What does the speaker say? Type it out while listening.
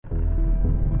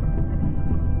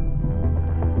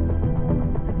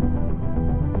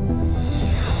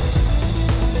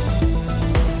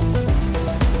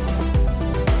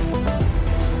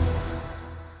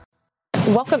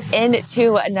Welcome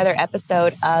into another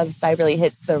episode of Cyberly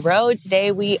Hits the Road.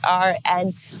 Today we are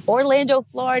in Orlando,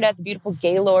 Florida at the beautiful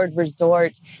Gaylord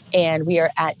Resort, and we are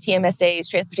at TMSA's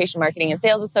Transportation Marketing and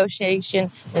Sales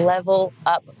Association Level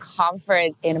Up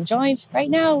Conference. And I'm joined right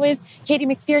now with Katie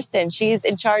McPherson. She's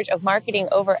in charge of marketing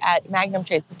over at Magnum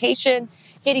Transportation.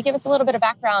 Katie, give us a little bit of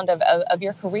background of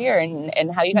your career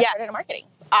and how you got started in marketing.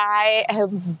 I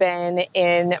have been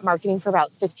in marketing for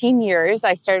about 15 years.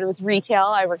 I started with retail.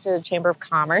 I worked at the Chamber of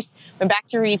Commerce, went back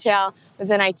to retail, was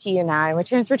in IT, and now I'm with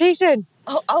transportation.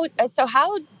 So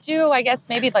how do, I guess,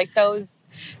 maybe like those...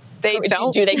 They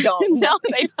don't. They don't? No,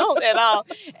 they don't at all.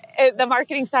 The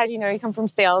marketing side, you come from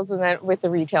sales and then with the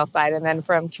retail side, and then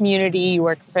from community, you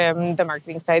work from the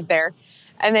marketing side there.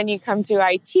 And then you come to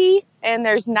IT, and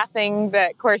there's nothing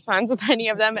that corresponds with any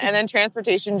of them. And then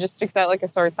transportation just sticks out like a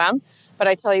sore thumb. But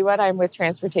I tell you what, I'm with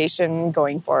transportation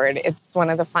going forward. It's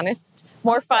one of the funnest,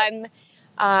 more fun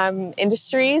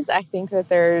industries. I think that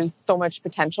there's so much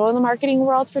potential in the marketing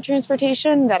world for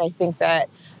transportation that I think that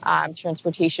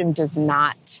transportation does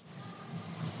not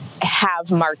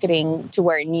have marketing to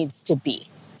where it needs to be.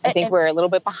 I think we're a little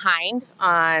bit behind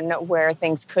on where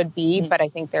things could be, but I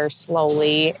think they're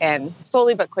slowly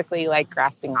but quickly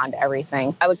grasping onto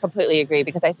everything. I would completely agree,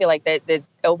 because I feel like that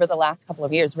it's over the last couple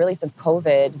of years, really since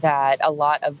COVID, that a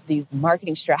lot of these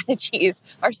marketing strategies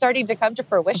are starting to come to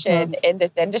fruition in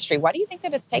this industry. Why do you think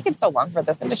that it's taken so long for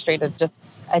this industry to just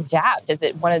adapt? Is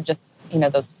it one of just,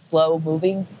 those slow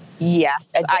moving?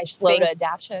 Yes. Slow to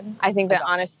adaptation? I think that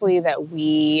honestly that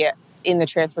we in the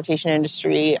transportation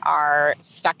industry are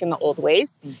stuck in the old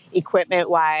ways,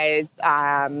 equipment-wise,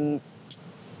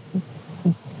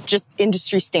 just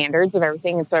industry standards of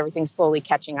everything. And so everything's slowly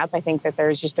catching up. I think that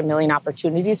there's just a million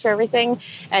opportunities for everything.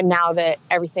 And now that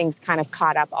everything's kind of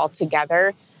caught up all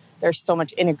together, there's so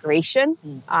much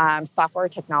integration. Software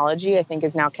technology, I think,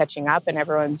 is now catching up, and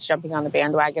everyone's jumping on the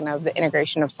bandwagon of the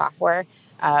integration of software,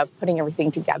 of putting everything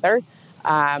together.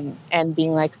 And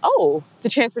being like, oh, the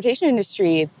transportation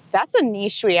industry, that's a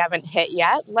niche we haven't hit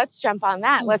yet. Let's jump on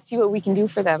that. Let's see what we can do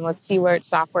for them. Let's see what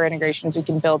software integrations we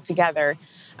can build together.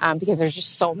 Because there's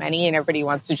just so many and everybody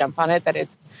wants to jump on it, that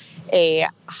it's a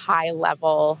high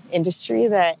level industry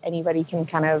that anybody can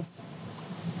kind of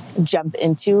jump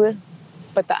into.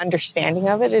 But the understanding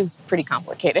of it is pretty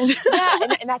complicated. Yeah,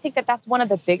 and I think that that's one of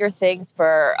the bigger things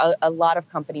for a lot of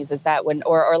companies, is that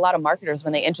or a lot of marketers,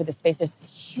 when they enter the space, it's a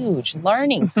huge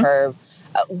learning curve.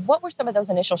 What were some of those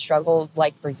initial struggles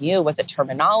like for you? Was it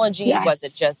terminology? Yes. Was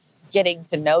it just getting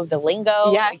to know the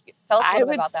lingo? Yes. Tell us a little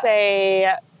bit about that. I would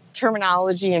say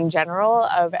terminology in general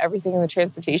of everything in the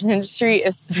transportation industry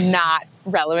is not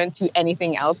relevant to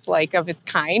anything else of its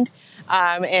kind.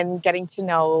 And getting to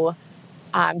know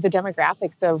the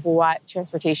demographics of what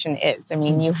transportation is. I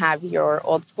mean, you have your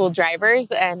old school drivers,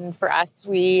 and for us,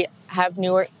 we have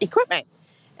newer equipment.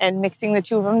 And mixing the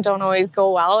two of them don't always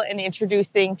go well. And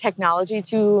introducing technology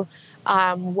to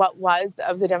what was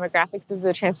of the demographics of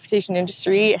the transportation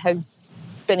industry has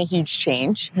been a huge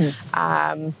change.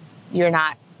 You're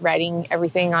not writing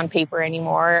everything on paper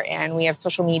anymore, and we have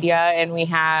social media, and we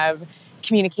have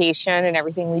communication and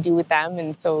everything we do with them.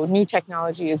 And so new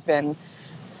technology has been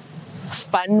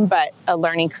fun, but a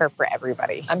learning curve for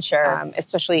everybody, I'm sure.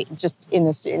 Especially just in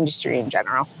this industry in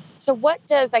general. So what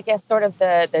does, I guess, sort of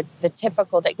the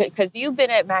typical day, because you've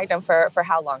been at Magnum for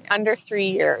how long now? Under 3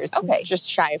 years. Okay. Just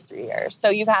shy of 3 years. So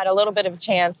you've had a little bit of a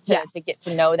chance to get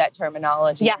to know that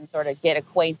terminology and sort of get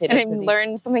acquainted. And I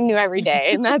learn something new every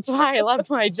day. And that's why I love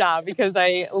my job, because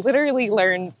I literally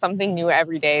learn something new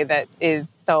every day that is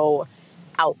so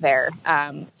out there.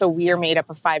 So we are made up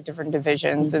of 5 different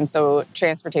divisions. And so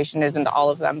transportation isn't all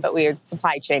of them, but we have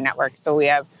supply chain networks. So we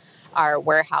have our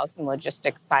warehouse and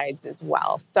logistics sides as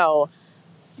well. So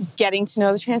getting to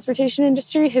know the transportation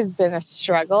industry has been a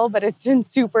struggle, but it's been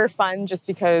super fun just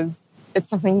because it's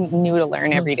something new to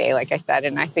learn every day, like I said.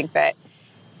 And I think that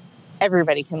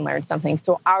everybody can learn something.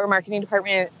 So our marketing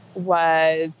department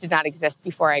did not exist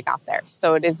before I got there.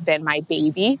 So it has been my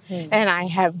baby, and I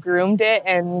have groomed it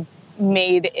and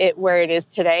made it where it is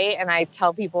today. And I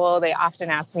tell people, they often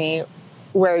ask me,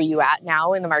 where are you at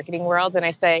now in the marketing world? And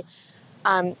I say,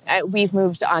 we've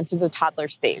moved on to the toddler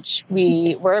stage.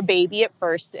 We were a baby at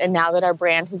first, and now that our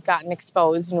brand has gotten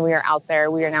exposed and we are out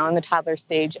there, we are now in the toddler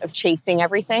stage of chasing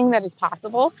everything that is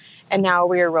possible. And now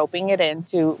we are roping it in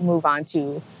to move on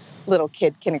to little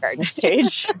kid kindergarten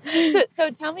stage. So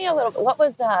tell me a little bit, what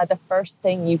was the first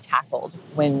thing you tackled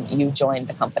when you joined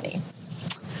the company?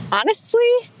 Honestly,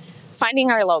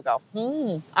 finding our logo.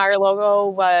 Our logo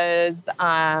was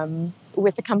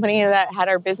with the company that had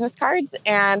our business cards,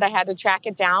 and I had to track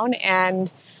it down and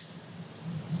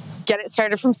get it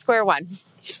started from square one.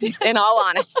 In all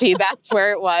honesty, that's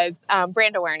where it was.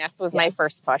 Brand awareness was my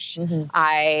first push.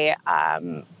 I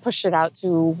pushed it out to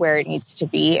where it needs to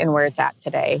be and where it's at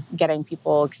today, getting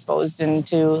people exposed and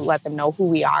to let them know who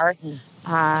we are.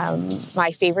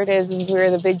 My favorite is we're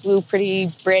the big blue,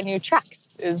 pretty brand new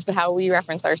trucks is how we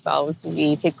reference ourselves.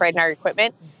 We take pride in our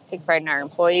equipment, take pride in our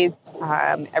employees.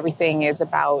 Everything is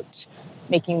about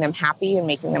making them happy and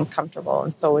making them comfortable.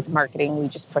 And so with marketing, we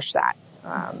just push that.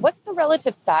 What's the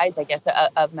relative size, I guess,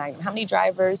 of Magnum? How many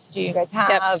drivers do you guys have?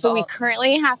 Yep. So we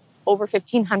currently have over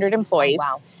 1,500 employees. Oh,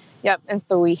 wow. Yep. And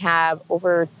so we have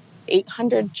over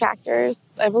 800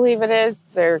 tractors, I believe it is.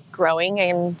 They're growing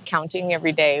and counting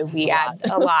every day. We add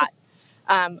a lot.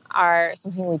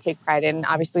 Something we take pride in,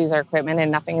 obviously, is our equipment,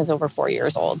 and nothing is over 4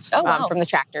 years old from the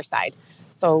tractor side.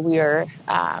 So we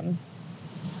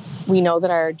know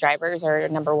that our drivers are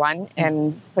number one,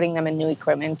 and putting them in new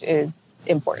equipment is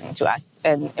important to us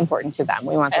and important to them.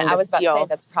 We want them I was about to feel, say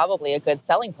that's probably a good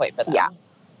selling point for them. Yeah.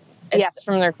 Yes,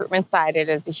 from the recruitment side, it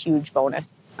is a huge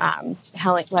bonus.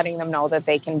 Letting them know that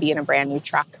they can be in a brand new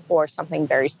truck or something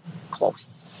very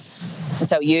close. And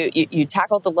so you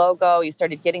tackled the logo, you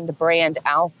started getting the brand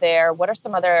out there. What are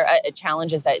some other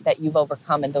challenges that you've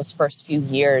overcome in those first few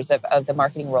years of the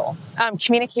marketing role?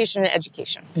 Communication and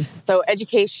education. So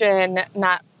education,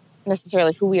 not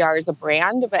necessarily who we are as a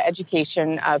brand, but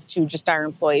education to just our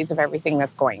employees of everything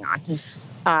that's going on.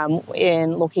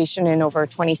 In location in over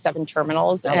 27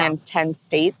 terminals and 10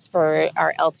 states for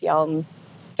our LTL and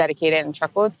dedicated and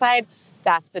truckload side,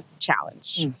 that's a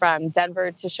challenge. From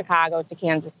Denver to Chicago to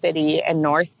Kansas City and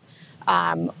north,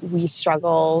 we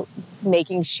struggle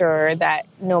making sure that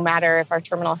no matter if our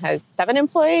terminal has 7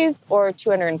 employees or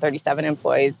 237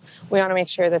 employees, we want to make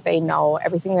sure that they know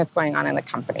everything that's going on in the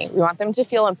company. We want them to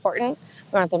feel important.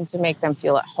 We want them to make them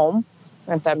feel at home.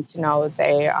 We want them to know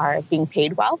they are being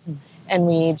paid well. And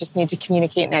we just need to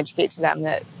communicate and educate to them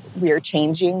that we're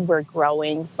changing, we're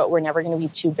growing, but we're never going to be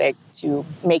too big to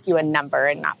make you a number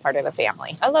and not part of the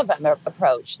family. I love that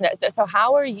approach. So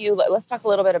how are you, let's talk a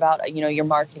little bit about, your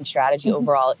marketing strategy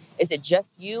overall. Is it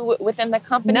just you within the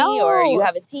company or you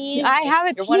have a team? I have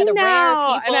a You're team one of the now,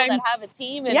 rare people that have a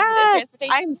team in yes,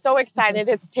 transportation? I'm so excited.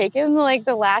 It's taken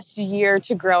the last year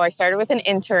to grow. I started with an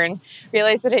intern,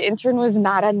 realized that an intern was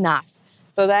not enough.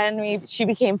 So then she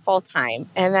became full-time.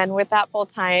 And then with that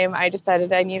full-time, I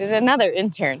decided I needed another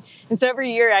intern. And so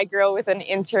every year I grow with an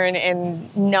intern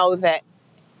and know that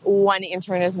one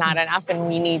intern is not enough and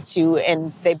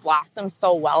they blossom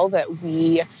so well that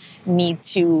we need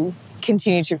to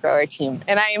continue to grow our team.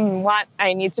 And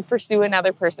I need to pursue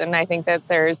another person. I think that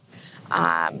there's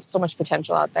so much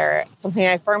potential out there. Something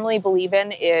I firmly believe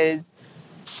in is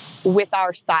with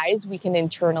our size, we can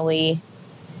internally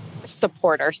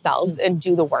support ourselves and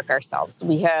do the work ourselves.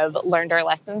 We have learned our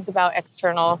lessons about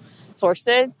external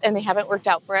sources and they haven't worked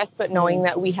out for us, but knowing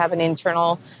that we have an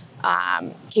internal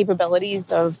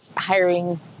capabilities of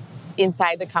hiring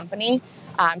inside the company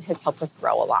has helped us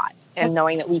grow a lot. And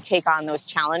knowing that we take on those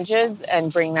challenges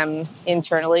and bring them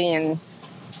internally and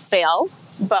fail,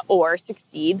 or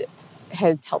succeed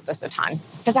has helped us a ton.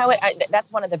 Because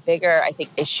that's one of the bigger, I think,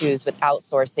 issues with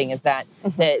outsourcing is that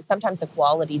sometimes the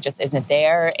quality just isn't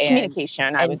there. And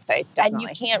communication, I would say, definitely.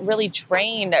 And you can't really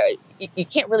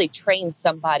train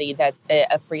somebody that's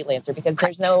a freelancer because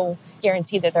there's no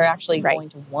guarantee that they're actually going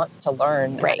to want to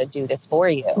learn how to do this for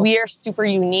you. We are super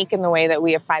unique in the way that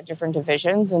we have 5 different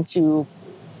divisions, and to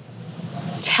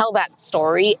tell that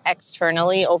story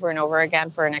externally over and over again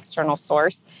for an external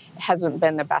source hasn't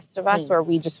been the best of us, where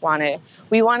we want to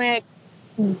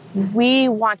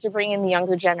bring in the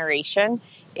younger generation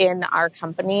in our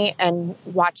company and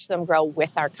watch them grow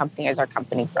with our company as our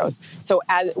company grows. So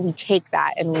as we take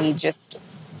that and we just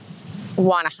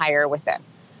want to hire with it.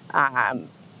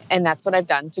 And that's what I've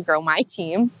done to grow my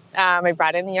team. I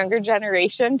brought in the younger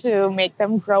generation to make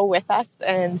them grow with us.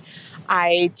 And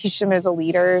I teach them as a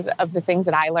leader of the things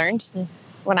that I learned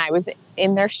when I was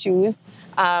in their shoes,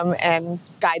 and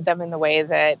guide them in the way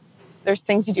that there's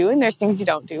things you do and there's things you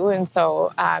don't do. And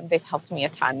so they've helped me a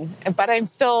ton, but I'm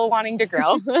still wanting to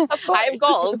grow. I have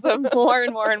goals of more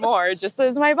and more and more, just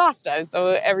as my boss does.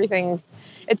 So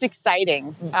it's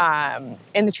exciting.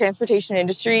 In the transportation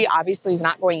industry, obviously is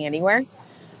not going anywhere.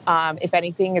 If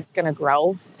anything, it's going to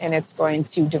grow and it's going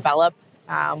to develop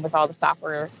with all the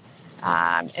software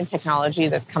and technology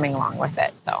that's coming along with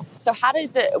it. So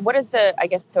what is the, I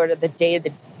guess, sort of the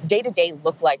day-to-day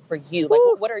look like for you? Like,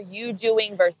 what are you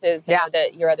doing versus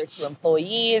your other 2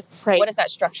 employees? Right. What does that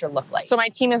structure look like? So my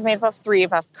team is made up of 3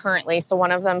 of us currently. So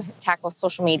one of them tackles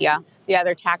social media. The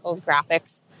other tackles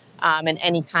graphics and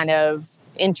any kind of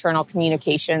internal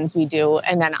communications we do.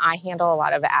 And then I handle a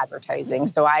lot of advertising.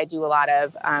 So I do a lot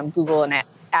of Google and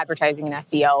advertising and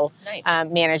SEO, Nice.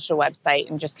 Manage the website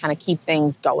and just kind of keep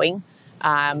things going.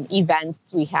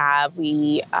 Events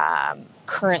we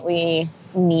currently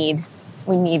need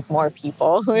more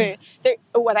people.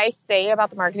 What I say about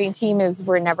the marketing team is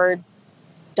we're never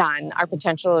done. Our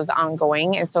potential is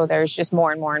ongoing. And so there's just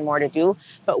more and more and more to do.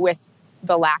 But with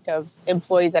the lack of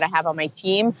employees that I have on my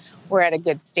team, we're at a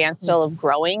good standstill of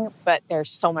growing, but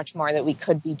there's so much more that we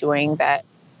could be doing that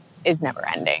is never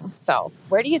ending. So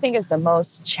where do you think is the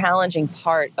most challenging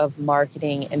part of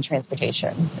marketing and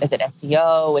transportation? Is it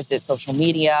SEO? Is it social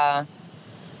media?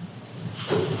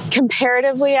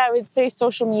 Comparatively, I would say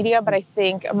social media, but I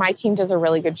think my team does a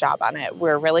really good job on it.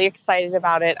 We're really excited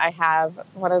about it. I have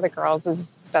one of the girls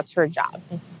that's her job,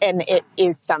 and it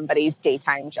is somebody's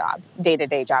day-to-day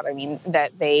job. I mean,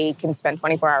 that they can spend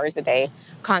 24 hours a day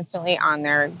constantly on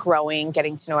there, growing,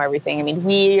 getting to know everything. I mean,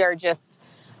 we are just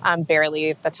barely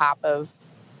at the top of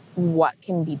what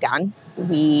can be done.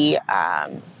 We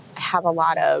have a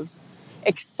lot of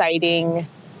exciting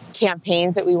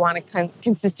campaigns that we want to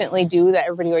consistently do that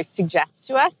everybody always suggests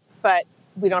to us, but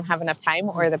we don't have enough time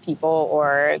or the people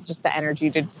or just the energy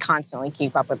to constantly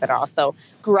keep up with it all. So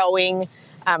growing,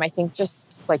 I think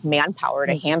just like manpower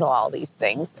to handle all these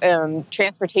things.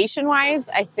 Transportation wise,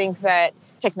 I think that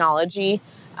technology,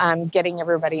 getting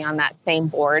everybody on that same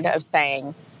board of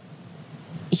saying,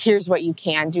 here's what you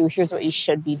can do, here's what you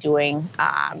should be doing.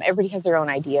 Everybody has their own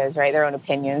ideas, right? Their own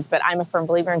opinions, but I'm a firm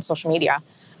believer in social media.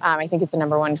 I think it's the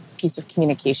number one piece of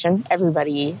communication.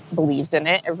 Everybody believes in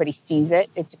it. Everybody sees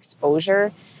it. It's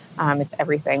exposure. It's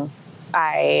everything.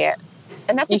 And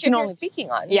that's what you're speaking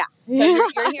on. Yeah. So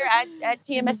you're here at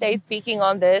TMSA speaking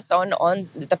on this, on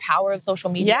the power of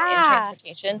social media in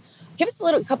transportation. Give us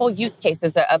a couple use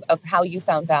cases of how you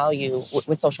found value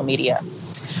with social media.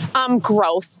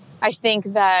 Growth. I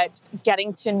think that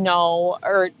getting to know,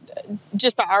 or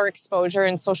just our exposure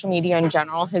in social media in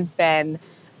general has been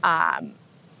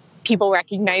people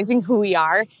recognizing who we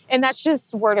are. And that's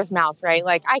just word of mouth, right?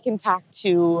 Like I can talk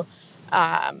to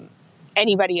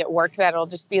anybody at work that'll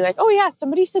just be like, oh yeah,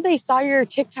 somebody said they saw your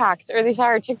TikToks or they saw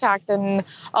our TikToks, and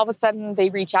all of a sudden they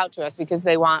reach out to us because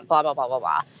they want blah, blah, blah, blah,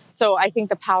 blah. So I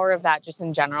think the power of that just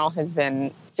in general has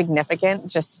been significant.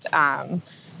 Just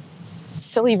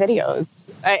silly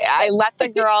videos. I let the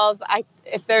girls,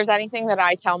 if there's anything that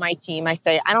I tell my team, I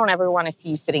say, I don't ever want to see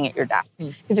you sitting at your desk.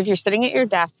 Because if you're sitting at your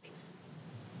desk,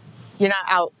 you're not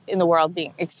out in the world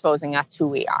exposing us who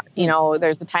we are. You know,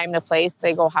 there's a time and a place.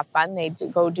 They go have fun. They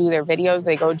go do their videos.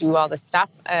 They go do all this stuff.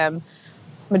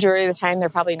 Majority of the time, they're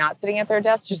probably not sitting at their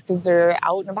desk just because they're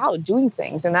out and about doing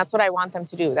things. And that's what I want them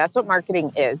to do. That's what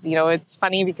marketing is. You know, it's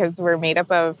funny because we're made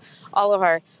up of all of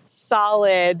our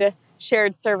solid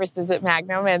shared services at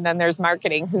Magnum, and then there's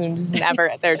marketing who's never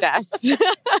at their desk, which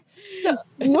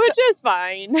is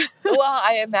fine. Well,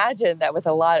 I imagine that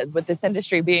with this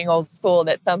industry being old school,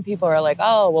 that some people are like,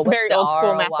 oh, well, what's very the old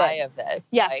school ROI method of this?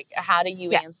 Yes. Like, how do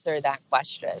you answer that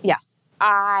question? Yes.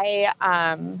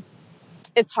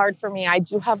 It's hard for me. I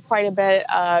do have quite a bit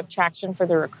of traction for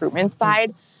the recruitment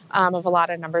side. Of a lot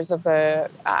of numbers of the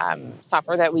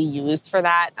software that we use for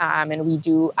that.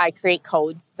 And I create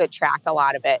codes that track a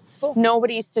lot of it. Cool.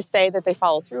 Nobody's to say that they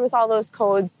follow through with all those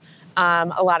codes.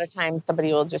 A lot of times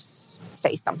somebody will just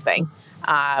say something,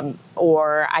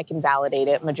 or I can validate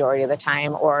it majority of the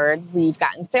time, or we've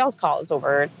gotten sales calls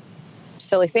over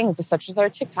silly things such as our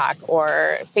TikTok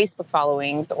or Facebook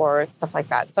followings or stuff like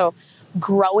that. So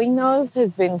growing those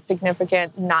has been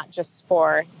significant, not just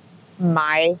for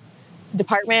my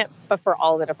department, but for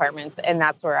all the departments. And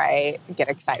that's where I get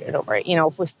excited over it. You know,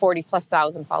 with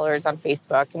 40,000+ followers on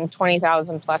Facebook and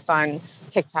 20,000+ on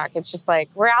TikTok, it's just like,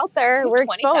 we're out there, we're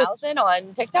exposed. 20,000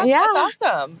 on TikTok? Yeah. That's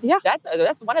awesome. Yeah.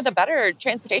 That's one of the better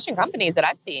transportation companies that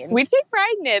I've seen. We take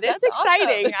pride in it. It's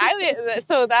exciting. Awesome.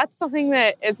 So that's something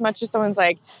that, as much as someone's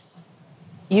like,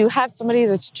 you have somebody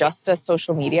that's just does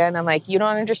social media, and I'm like, you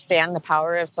don't understand the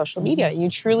power of social media. You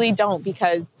truly don't,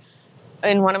 because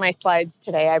in one of my slides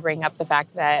today, I bring up the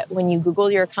fact that when you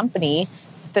Google your company,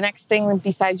 the next thing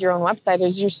besides your own website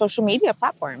is your social media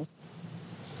platforms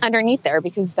underneath there,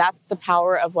 because that's the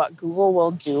power of what Google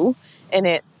will do. And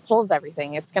it pulls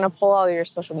everything. It's going to pull all your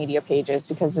social media pages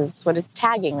because it's what it's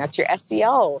tagging. That's your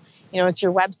SEO. You know, it's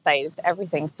your website. It's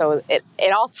everything. So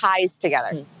it all ties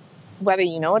together. Whether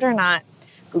you know it or not,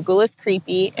 Google is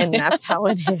creepy, and that's how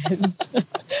it is.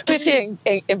 We have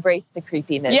to embrace the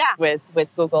creepiness with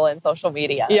Google and social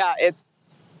media. Yeah,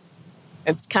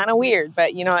 it's kind of weird,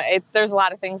 but you know, there's a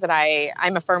lot of things that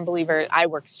I'm a firm believer. I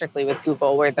work strictly with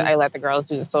Google, where I let the girls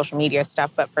do the social media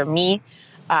stuff. But for me,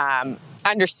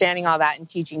 understanding all that and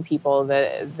teaching people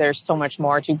that there's so much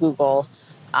more to Google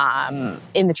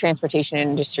in the transportation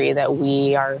industry that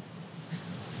we are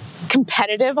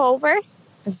competitive over,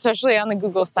 especially on the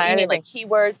Google side. You mean like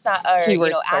keywords or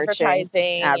keyword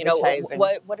searching, advertising.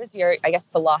 What is your, I guess,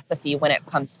 philosophy when it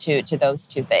comes to those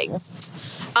two things?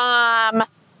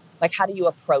 Like, how do you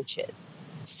approach it?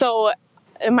 So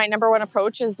my number one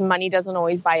approach is money doesn't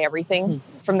always buy everything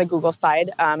from the Google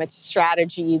side. It's a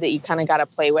strategy that you kind of got to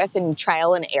play with and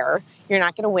trial and error. You're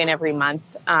not going to win every month,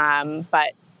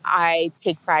 but I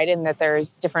take pride in that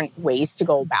there's different ways to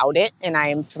go about it, and I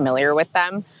am familiar with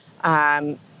them.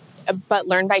 But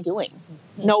learn by doing.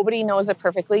 Nobody knows it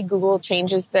perfectly. Google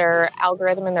changes their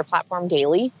algorithm and their platform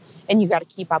daily, and you got to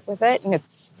keep up with it. And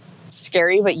it's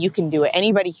scary, but you can do it.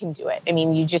 Anybody can do it. I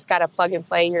mean, you just got to plug and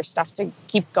play your stuff to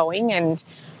keep going and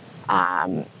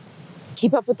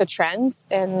keep up with the trends.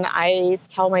 And I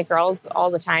tell my girls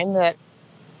all the time that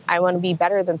I want to be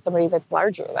better than somebody that's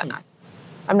larger than us.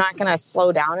 I'm not going to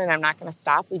slow down and I'm not going to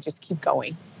stop. We just keep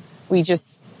going.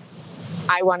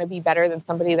 I want to be better than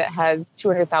somebody that has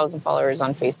 200,000 followers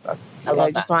on Facebook.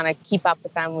 I just want to keep up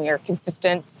with them. We are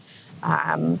consistent.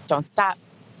 Don't stop.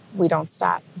 We don't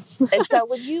stop. And so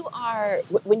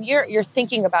when you're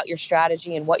thinking about your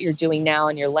strategy and what you're doing now,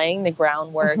 and you're laying the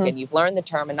groundwork and you've learned the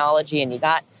terminology and you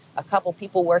got a couple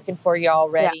people working for you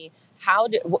already,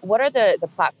 what are the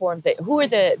platforms who are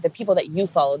the people that you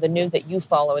follow, the news that you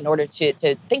follow in order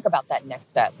to think about that next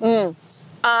step?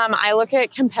 I look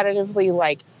at competitively,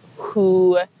 like,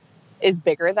 who is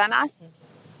bigger than us.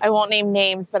 I won't name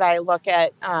names, but I look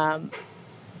at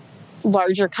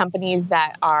larger companies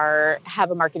that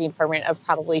have a marketing department of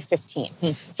probably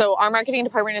 15. So our marketing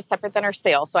department is separate than our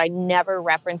sales. So I never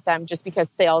reference them just because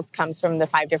sales comes from the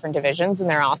 5 different divisions and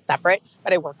they're all separate,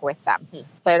 but I work with them.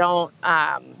 So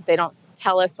they don't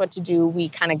tell us what to do. We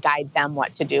kind of guide them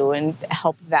what to do and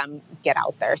help them get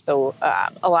out there. So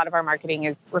a lot of our marketing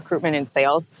is recruitment and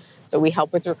sales. So we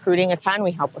help with recruiting a ton.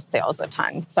 We help with sales a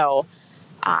ton. So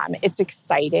it's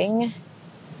exciting.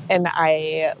 And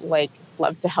I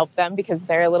love to help them because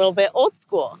they're a little bit old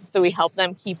school. So we help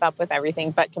them keep up with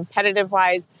everything. But competitive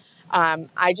wise,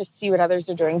 I just see what others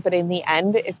are doing. But in the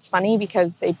end, it's funny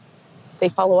because they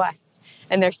follow us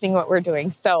and they're seeing what we're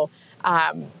doing. So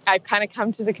I've kind of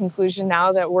come to the conclusion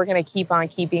now that we're going to keep on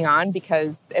keeping on,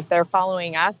 because if they're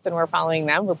following us and we're following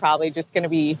them, we're probably just going to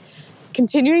be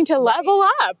continuing to level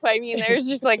up. I mean, there's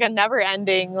just like a never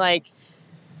ending,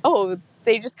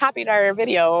 they just copied our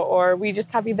video, or we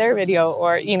just copied their video,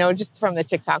 or, just from the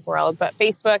TikTok world. But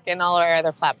Facebook and all our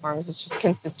other platforms, it's just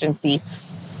consistency.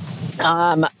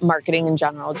 Marketing in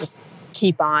general, just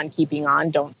keep on keeping on.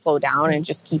 Don't slow down and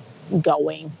just keep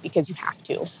going, because you have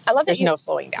to. I love that there's no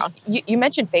slowing down. You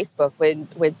mentioned Facebook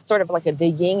with sort of like the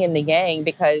yin and the yang,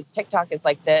 because TikTok is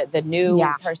like the new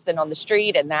person on the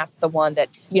street, and that's the one that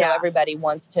everybody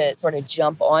wants to sort of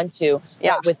jump onto.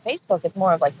 Yeah. But with Facebook, it's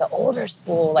more of like the older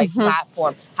school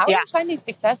platform. How are you finding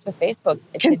success with Facebook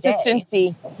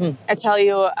Consistency. Today? I tell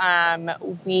you,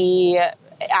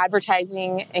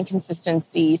 advertising and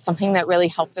consistency, something that really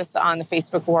helped us on the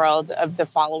Facebook world of the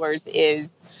followers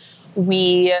is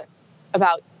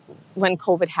about when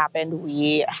COVID happened,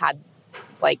 we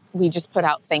just put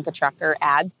out Thank a Trucker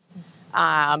ads.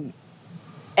 And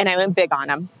I went big on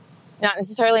them, not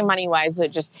necessarily money wise,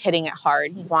 but just hitting it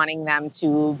hard, wanting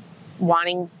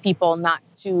people not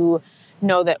to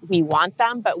know that we want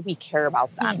them, but we care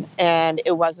about them. And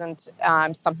it wasn't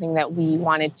something that we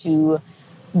wanted to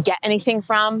get anything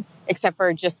from, except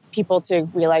for just people to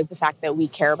realize the fact that we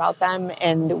care about them.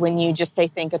 And when you just say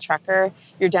Thank a Trucker,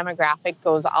 your demographic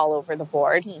goes all over the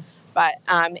board. But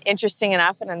interesting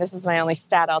enough, and this is my only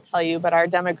stat I'll tell you, but our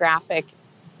demographic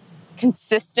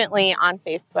consistently on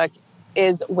Facebook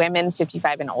is women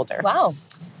 55 and older. Wow.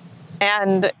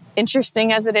 And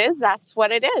interesting as it is, that's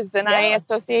what it is. And I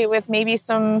associate with maybe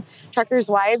some truckers'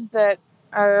 wives that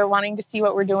are wanting to see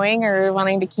what we're doing, or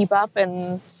wanting to keep up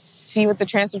and see what the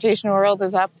transportation world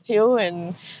is up to.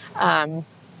 And I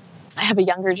have a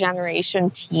younger generation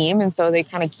team, and so they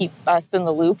kind of keep us in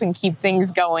the loop and keep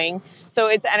things going. So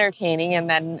it's entertaining. And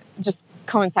then just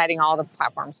coinciding all the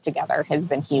platforms together has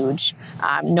been huge.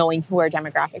 Knowing who our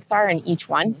demographics are in each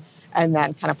one, and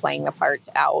then kind of playing the part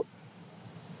out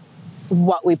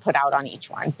what we put out on each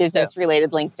one. Business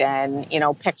related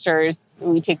LinkedIn, pictures.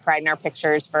 We take pride in our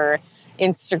pictures for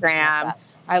Instagram.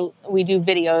 We do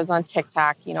videos on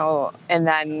TikTok, you know, and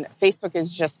then Facebook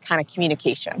is just kind of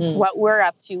communication. What we're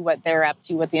up to, what they're up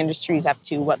to, what the industry's up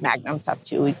to, what Magnum's up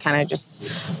to. We kind of just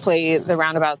play the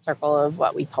roundabout circle of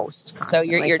what we post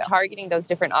constantly. So you're targeting those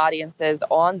different audiences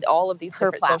on all of these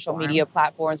different social media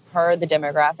platforms per the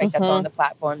demographic that's on the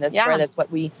platform. That's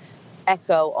what we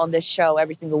echo on this show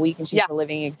every single week, and she's a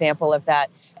living example of that.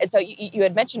 And so you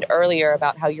had mentioned earlier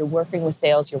about how you're working with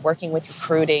sales, you're working with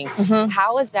recruiting.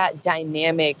 How is that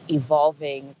dynamic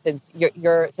evolving since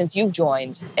since you've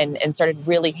joined and started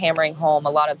really hammering home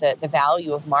a lot of the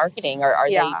value of marketing? Are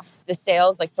the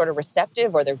sales like sort of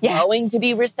receptive, or they're going to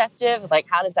be receptive? Like,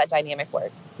 how does that dynamic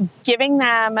work? Giving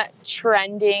them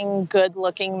trending,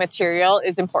 good-looking material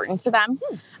is important to them.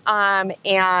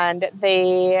 And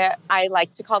I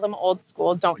like to call them old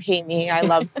school. Don't hate me. I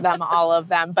love them, all of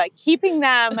them. But keeping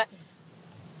them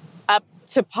up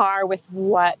to par with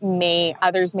what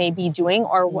others may be doing,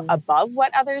 or above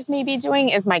what others may be doing,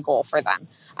 is my goal for them.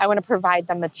 I want to provide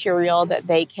them material that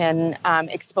they can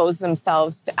expose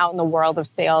themselves to out in the world of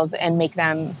sales and make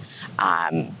them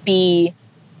be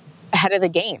ahead of the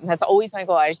game. That's always my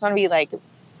goal. I just want to be like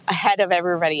ahead of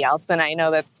everybody else. And I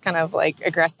know that's kind of like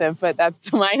aggressive, but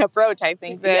that's my approach. I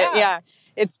think that,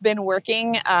 it's been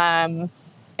working.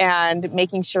 And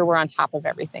making sure we're on top of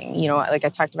everything. You know, like I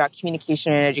talked about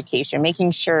communication and education,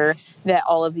 making sure that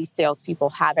all of these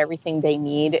salespeople have everything they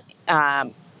need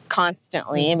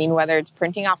constantly. I mean, whether it's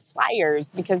printing off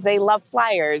flyers because they love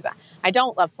flyers. I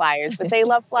don't love flyers, but they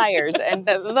love flyers. And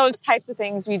those types of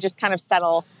things, we just kind of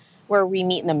settle where we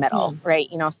meet in the middle, right?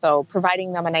 You know, so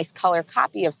providing them a nice color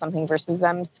copy of something versus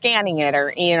them scanning it,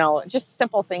 or, you know, just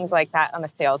simple things like that on the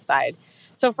sales side.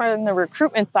 So from the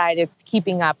recruitment side, it's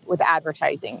keeping up with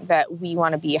advertising, that we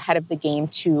want to be ahead of the game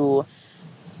to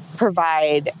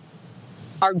provide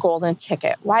our golden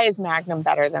ticket. Why is Magnum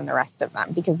better than the rest of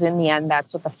them? Because in the end,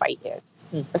 that's what the fight is.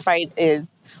 The fight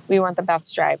is, we want the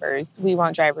best drivers. We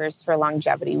want drivers for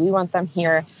longevity. We want them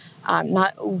here.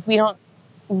 We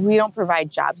don't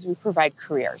provide jobs. We provide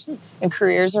careers. And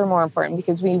careers are more important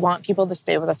because we want people to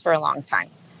stay with us for a long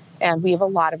time. And we have a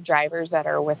lot of drivers that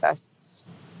are with us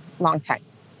long time.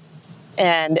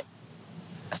 And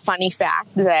funny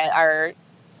fact that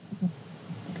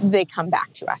they come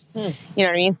back to us. You know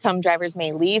what I mean? Some drivers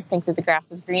may leave, think that the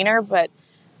grass is greener, but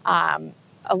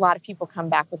a lot of people come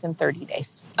back within 30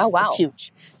 days. Oh, wow. It's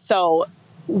huge. So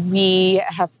we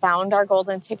have found our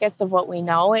golden tickets of what we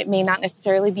know. It may not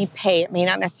necessarily be pay. It may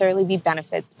not necessarily be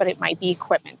benefits, but it might be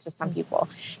equipment to some people.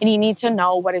 And you need to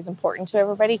know what is important to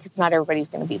everybody, because not everybody's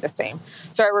going to be the same.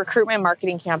 So our recruitment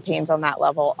marketing campaigns on that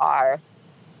level are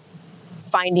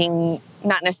finding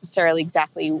not necessarily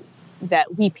exactly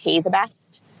that we pay the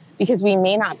best, because we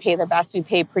may not pay the best. We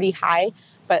pay pretty high,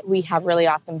 but we have really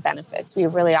awesome benefits. We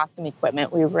have really awesome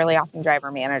equipment. We have really awesome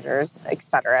driver managers, et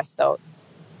cetera. So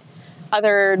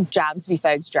other jobs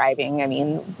besides driving, I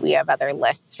mean, we have other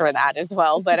lists for that as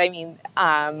well. But I mean,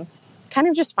 kind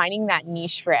of just finding that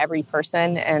niche for every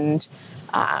person, and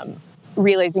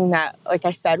realizing that, like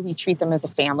I said, we treat them as a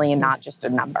family and not just a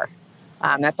number.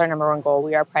 That's our number one goal.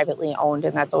 We are privately owned,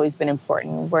 and that's always been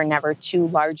important. We're never too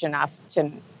large enough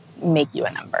to make you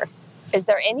a number. Is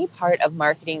there any part of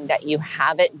marketing that you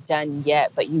haven't done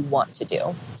yet, but you want to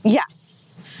do?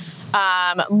 Yes.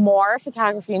 More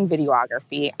photography and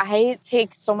videography.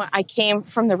 I came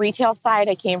from the retail side.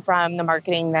 I came from the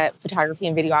marketing that photography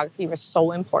and videography was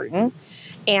so important.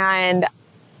 And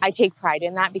I take pride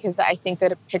in that, because I think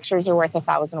that pictures are worth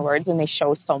 1,000 words, and they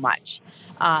show so much.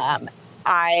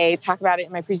 I talk about it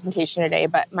in my presentation today,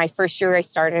 but my first year I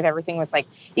started, everything was like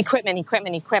equipment.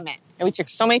 And we took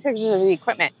so many pictures of the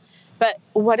equipment. But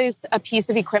what is a piece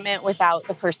of equipment without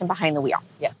the person behind the wheel?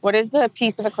 Yes. What is the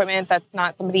piece of equipment that's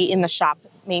not somebody in the shop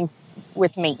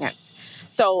with maintenance?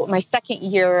 So my second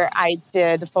year, I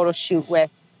did a photo shoot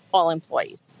with all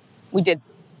employees. We did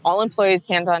all employees,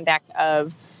 hands on deck,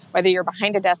 of whether you're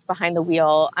behind a desk, behind the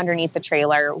wheel, underneath the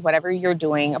trailer, whatever you're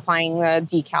doing, applying the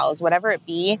decals, whatever it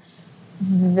be.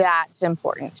 That's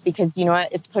important, because you know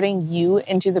what? It's putting you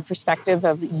into the perspective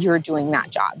of you're doing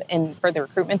that job. And for the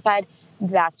recruitment side,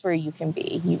 that's where you can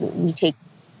be.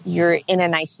 You're in a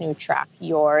nice new truck.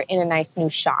 You're in a nice new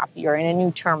shop. You're in a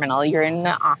new terminal. You're in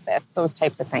the office, those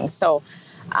types of things. So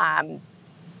I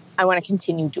want to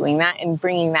continue doing that and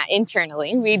bringing that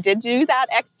internally. We did do that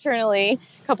externally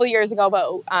a couple of years ago,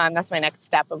 but that's my next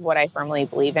step of what I firmly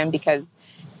believe in, because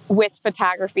with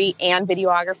photography and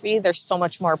videography, there's so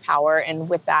much more power. And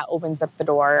with that opens up the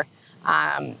door.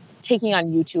 Taking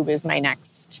on YouTube is my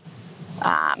next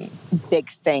big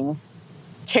thing.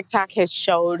 TikTok has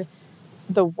showed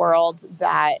the world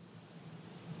that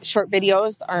short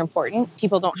videos are important.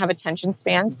 People don't have attention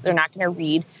spans. They're not going to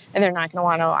read, and they're not going to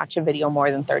want to watch a video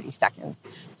more than 30 seconds.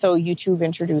 So YouTube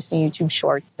introducing YouTube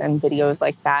shorts and videos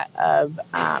like that of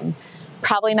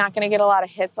probably not going to get a lot of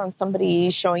hits on somebody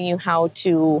showing you how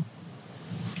to,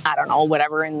 I don't know,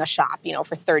 whatever in the shop,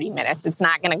 for 30 minutes. It's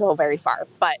not going to go very far.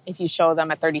 But if you show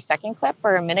them a 30-second clip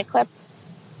or a minute clip,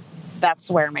 that's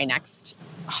where my next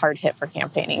hard hit for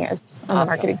campaigning is on the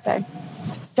marketing side.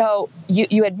 So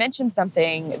you had mentioned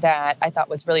something that I thought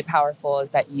was really powerful,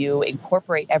 is that you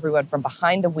incorporate everyone from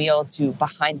behind the wheel to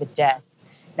behind the desk.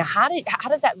 Now, how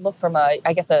does that look from a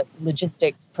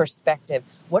logistics perspective?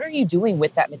 What are you doing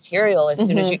with that material as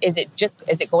soon as is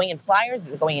it going in flyers?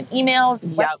 Is it going in emails,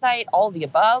 website, all of the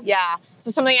above? Yeah.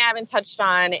 So something I haven't touched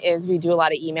on is we do a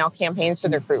lot of email campaigns for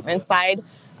the recruitment side.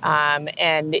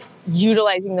 And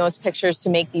utilizing those pictures to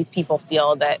make these people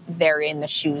feel that they're in the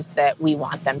shoes that we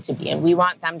want them to be in. We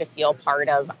want them to feel part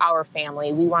of our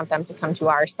family. We want them to come to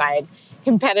our side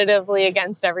competitively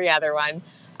against every other one.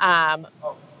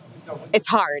 It's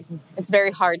hard. It's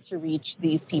very hard to reach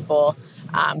these people,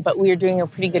 but we are doing a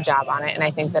pretty good job on it. And I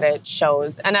think that it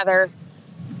shows another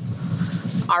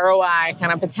ROI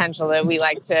kind of potential that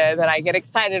that I get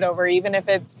excited over, even if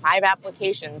it's 5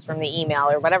 applications from the email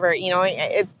or whatever, it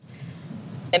matters.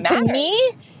 To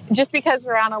me, just because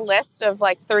we're on a list of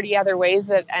 30 other ways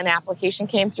that an application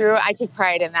came through, I take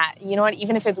pride in that. You know what?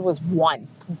 Even if it was one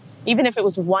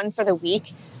for the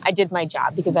week, I did my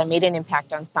job because I made an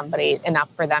impact on somebody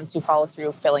enough for them to follow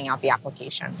through filling out the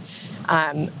application.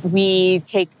 We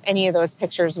take any of those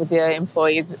pictures with the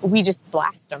employees, we just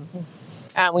blast them.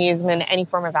 We use them in any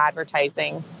form of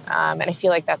advertising. And I feel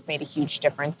like that's made a huge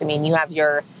difference. I mean, you have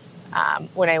your,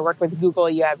 when I work with Google,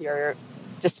 you have your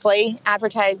display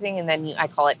advertising, and then I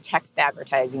call it text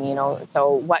advertising,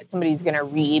 so what somebody's going to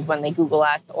read when they Google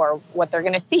us or what they're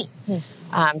going to see.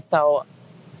 So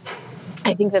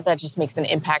I think that just makes an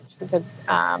impact.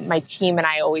 My team and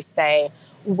I always say,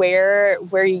 where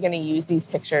are you going to use these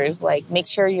pictures? Make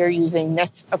sure you're using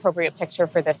this appropriate picture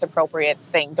for this appropriate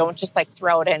thing. Don't just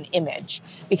throw out an image,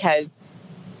 because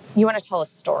you want to tell a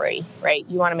story, right?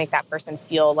 You want to make that person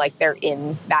feel like they're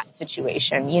in that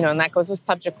situation, and that goes with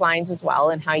subject lines as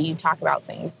well and how you talk about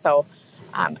things. So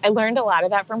I learned a lot of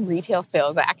that from retail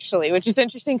sales, actually, which is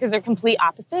interesting because they're complete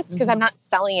opposites, because I'm not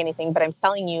selling anything, but I'm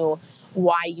selling you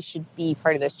why you should be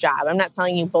part of this job. I'm not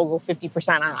telling you BOGO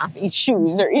 50% off these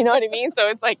shoes, or you know what I mean? So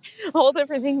it's a whole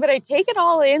different thing, but I take it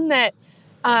all in that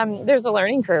there's a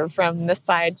learning curve from this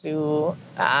side to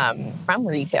from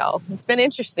retail. It's been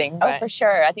interesting. Oh, for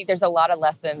sure. I think there's a lot of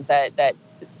lessons that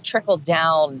trickle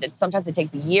down, that sometimes it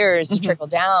takes years to trickle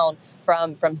down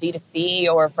from D2C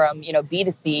or from,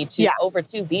 B2C to over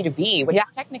to B2B, which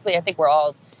is technically, I think we're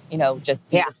all, just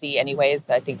B2C anyways.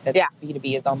 I think that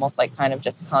B2B is almost kind of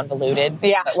just convoluted.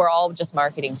 Yeah. But we're all just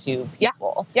marketing to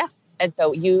people. Yeah. Yes. And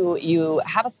so you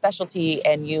have a specialty,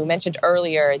 and you mentioned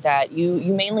earlier that you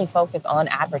mainly focus on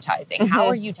advertising. How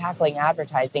are you tackling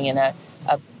advertising in a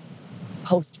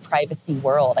post-privacy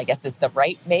world, I guess is the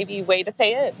right maybe way to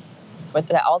say it? With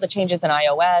all the changes in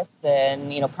iOS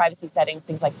and, privacy settings,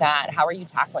 things like that. How are you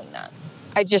tackling that?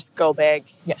 I just go big.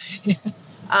 Yeah.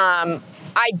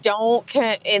 I don't,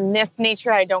 in this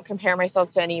nature, I don't compare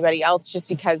myself to anybody else just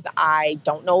because I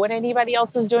don't know what anybody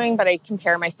else is doing, but I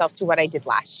compare myself to what I did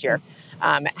last year.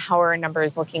 How are our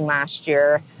numbers looking last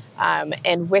year?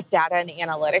 And with data and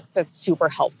analytics, that's super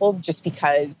helpful just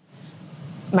because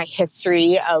my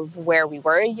history of where we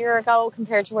were a year ago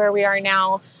compared to where we are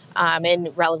now,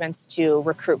 in relevance to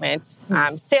recruitment.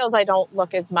 Sales, I don't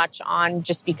look as much on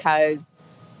just because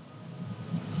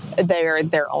they're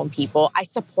their own people. I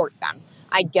support them.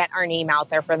 I get our name out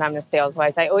there for them as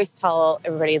sales-wise. I always tell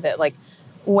everybody that,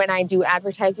 when I do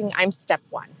advertising, I'm step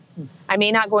one. I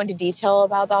may not go into detail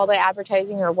about all the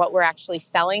advertising or what we're actually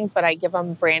selling, but I give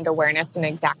them brand awareness and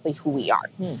exactly who we are.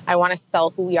 I want to sell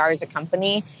who we are as a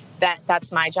company.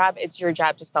 That's my job. It's your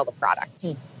job to sell the product.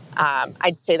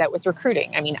 I'd say that with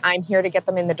recruiting. I mean, I'm here to get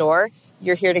them in the door.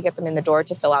 You're here to get them in the door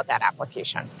to fill out that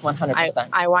application. 100%.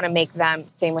 I want to make them,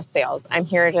 same with sales. I'm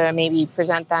here to maybe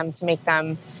present them, to make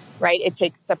them, right? It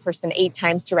takes a person 8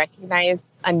 times to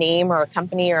recognize a name or a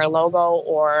company or a logo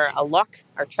or a look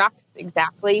or trucks,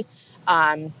 exactly.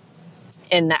 And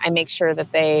I make sure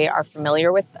that they are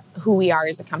familiar with who we are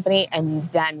as a company,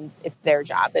 and then it's their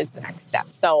job is the next step.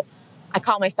 So I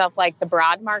call myself the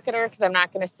broad marketer, because I'm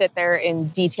not going to sit there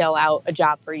and detail out a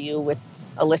job for you with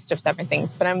a list of 7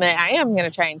 things, but I am going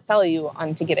to try and sell you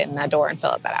on to get in that door and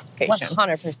fill out that application.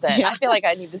 100%. Yeah. I feel like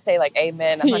I need to say like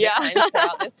amen 100 times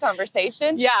throughout this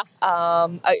conversation. Yeah. A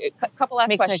couple last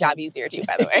Makes questions. my job easier too,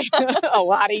 by the way. A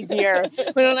lot easier.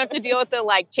 We don't have to deal with the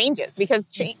like changes because,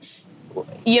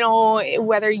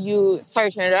 whether you,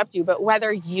 sorry to interrupt you, but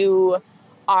whether you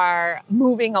are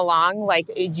moving along, like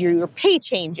your pay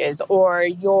changes or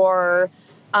your,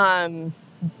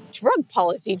 drug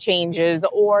policy changes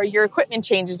or your equipment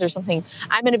changes or something,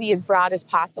 I'm going to be as broad as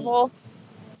possible.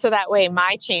 So that way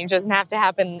my change doesn't have to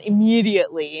happen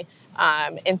immediately.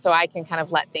 And so I can kind of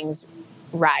let things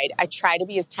ride. I try to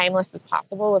be as timeless as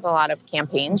possible with a lot of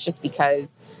campaigns just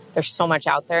because there's so much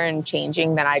out there and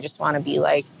changing that I just want to be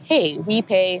like, hey, we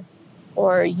pay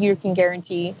or you can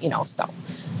guarantee, so.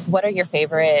 What are your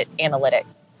favorite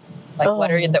analytics? Like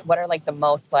what are like the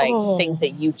most like things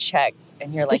that you check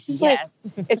and you're like, yes.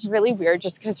 It's really weird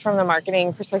just because from the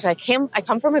marketing perspective, I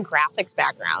come from a graphics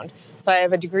background. So I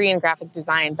have a degree in graphic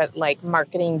design, but like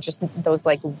marketing, just those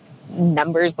like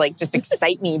numbers like just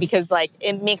excite me because like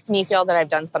it makes me feel that I've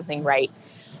done something right.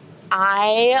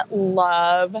 I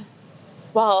love,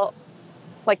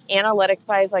 like analytics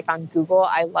wise, like on Google,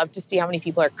 I love to see how many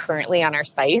people are currently on our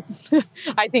site.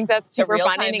 I think that's super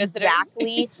fun and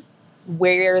exactly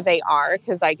where they are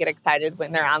because I get excited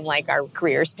when they're on like our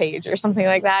careers page or something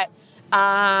like that.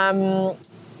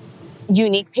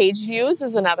 Unique page views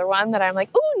is another one that I'm like,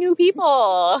 ooh, new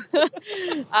people.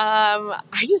 I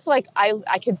just like,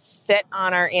 I could sit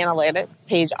on our analytics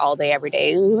page all day, every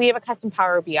day. We have a custom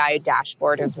Power BI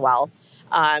dashboard as well.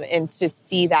 And to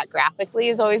see that graphically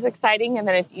is always exciting. And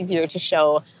then it's easier to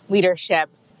show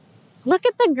leadership. Look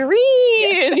at the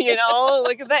green, yes.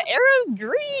 Look at the arrows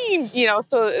green,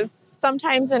 so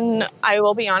sometimes, and I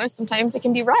will be honest, sometimes it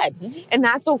can be red and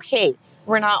that's okay.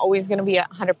 We're not always going to be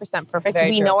 100% perfect.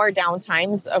 Very we true. know our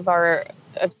downtimes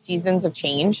of seasons of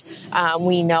change.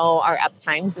 We know our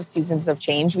uptimes of seasons of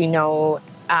change. We know,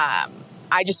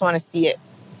 I just want to see it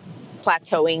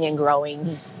plateauing and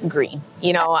growing green.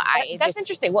 That's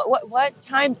interesting. What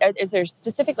time is there?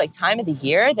 Specific like time of the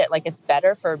year that like it's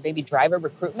better for maybe driver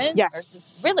recruitment?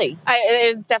 Yes, really.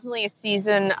 It is definitely a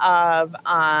season of.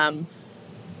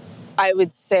 I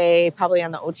would say probably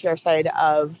on the OTR side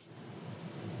of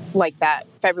like that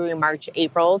February, March,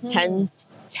 April tends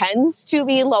to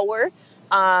be lower.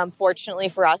 Fortunately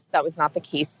for us, that was not the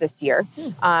case this year.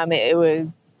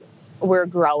 We're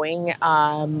growing.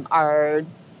 Our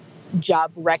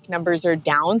job rec numbers are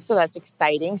down, so that's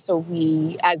exciting. So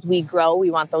as we grow,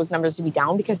 we want those numbers to be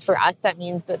down because for us, that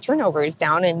means the turnover is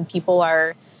down and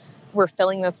we're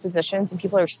filling those positions and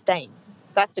people are staying.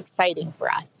 That's exciting for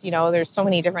us. There's so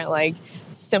many different like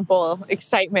simple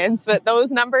excitements, but those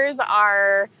numbers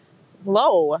are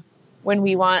low when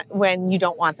you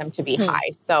don't want them to be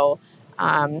high. So,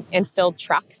 and filled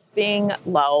trucks being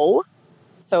low.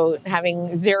 So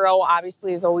having 0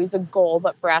 obviously is always a goal,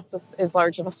 but for us with as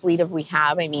large of a fleet as we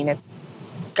have, it's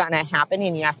gonna happen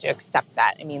and you have to accept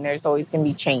that. There's always going to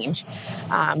be change.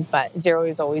 But 0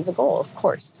 is always a goal, of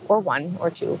course, or 1 or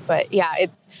 2. But yeah,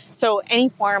 so any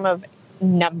form of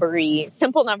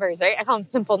simple numbers, right? I call them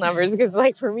simple numbers because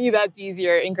like for me, that's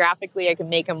easier. And graphically, I can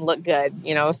make them look good,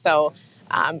 So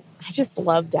I just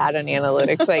love data and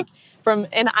analytics.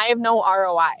 And I have no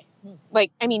ROI.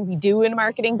 We do in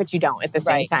marketing, but you don't at the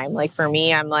same time. Like for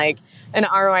me, I'm like, an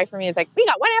ROI for me is like, we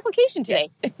got 1 application today.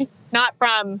 Yes. Not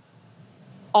from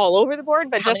all over the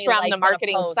board, but just from the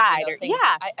marketing side.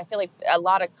 I feel like a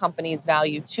lot of companies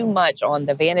value too much on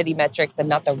the vanity metrics and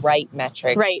not the right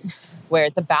metrics. Right. Where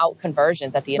it's about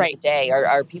conversions at the end of the day.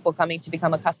 Are people coming to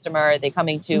become a customer? Are they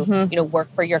coming to,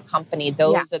 work for your company?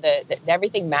 Those are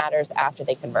everything matters after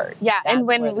they convert. Yeah. That's and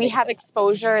when we have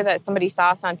exposure that somebody saw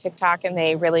us on TikTok and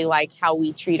they really like how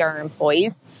we treat our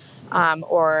employees,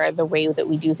 or the way that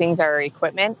we do things, our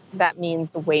equipment, that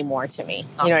means way more to me.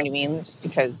 Awesome. You know what I mean? Just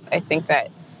because I think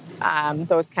that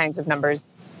those kinds of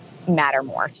numbers matter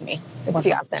more to me. It's 100%.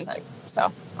 The authentic.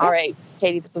 So, all right,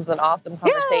 Katie, this was an awesome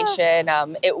conversation.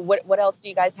 Yeah. What else do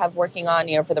you guys have working on,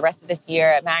 for the rest of this year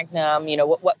at Magnum?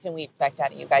 What can we expect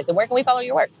out of you guys? And where can we follow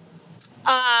your work?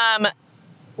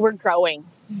 We're growing.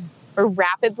 We're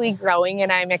rapidly growing,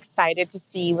 and I'm excited to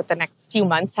see what the next few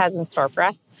months has in store for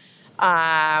us.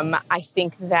 I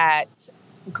think that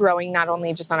growing not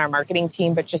only just on our marketing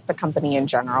team, but just the company in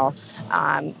general.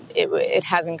 It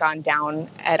hasn't gone down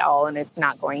at all, and it's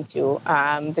not going to.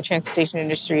 The transportation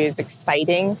industry is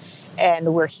exciting,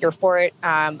 and we're here for it.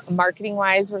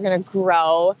 Marketing-wise, we're going to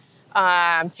grow.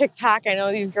 TikTok, I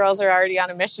know these girls are already on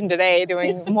a mission today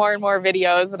doing more and more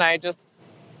videos, and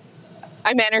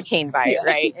I'm entertained by it,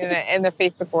 right? In the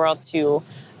Facebook world, too.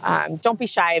 don't be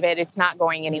shy of it. It's not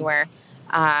going anywhere.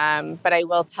 But I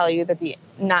will tell you that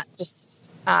not just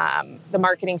the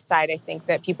marketing side, I think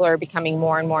that people are becoming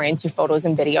more and more into photos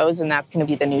and videos, and that's going to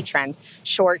be the new trend.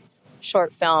 Shorts,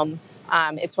 short film.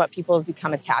 It's what people have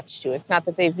become attached to. It's not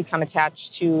that they've become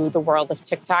attached to the world of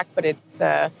TikTok, but it's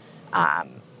the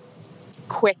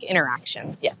quick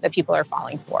interactions that people are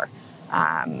falling for.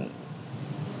 And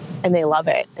they love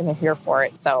it and they're here for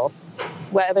it. So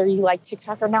whether you like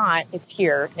TikTok or not, it's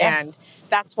here. Yeah. And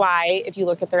that's why if you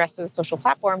look at the rest of the social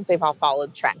platforms, they've all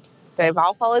followed trend. They've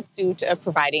all followed suit of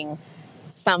providing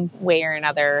some way or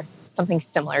another something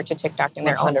similar to TikTok in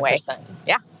their 100%. Own way.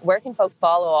 Yeah. Where can folks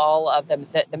follow all of the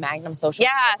Magnum social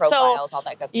media profiles, all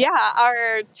that good stuff? Yeah,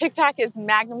 our TikTok is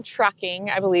Magnum Trucking,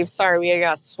 I believe. Sorry, we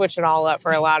got to switch it all up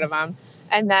for a lot of them.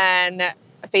 And then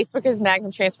Facebook is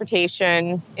Magnum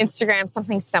Transportation. Instagram,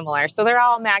 something similar. So they're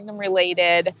all Magnum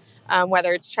related,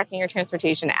 whether it's trucking or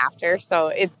transportation after. So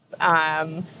it's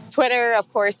Twitter,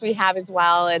 of course, we have as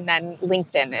well. And then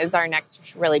LinkedIn is our next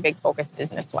really big focus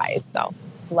business-wise. So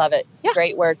love it. Yeah.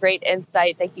 Great work. Great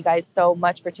insight. Thank you guys so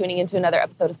much for tuning into another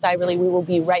episode of Cyberly. We will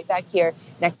be right back here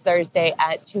next Thursday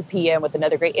at 2 p.m. with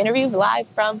another great interview live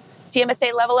from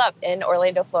TMSA Level Up in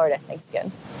Orlando, Florida. Thanks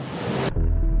again.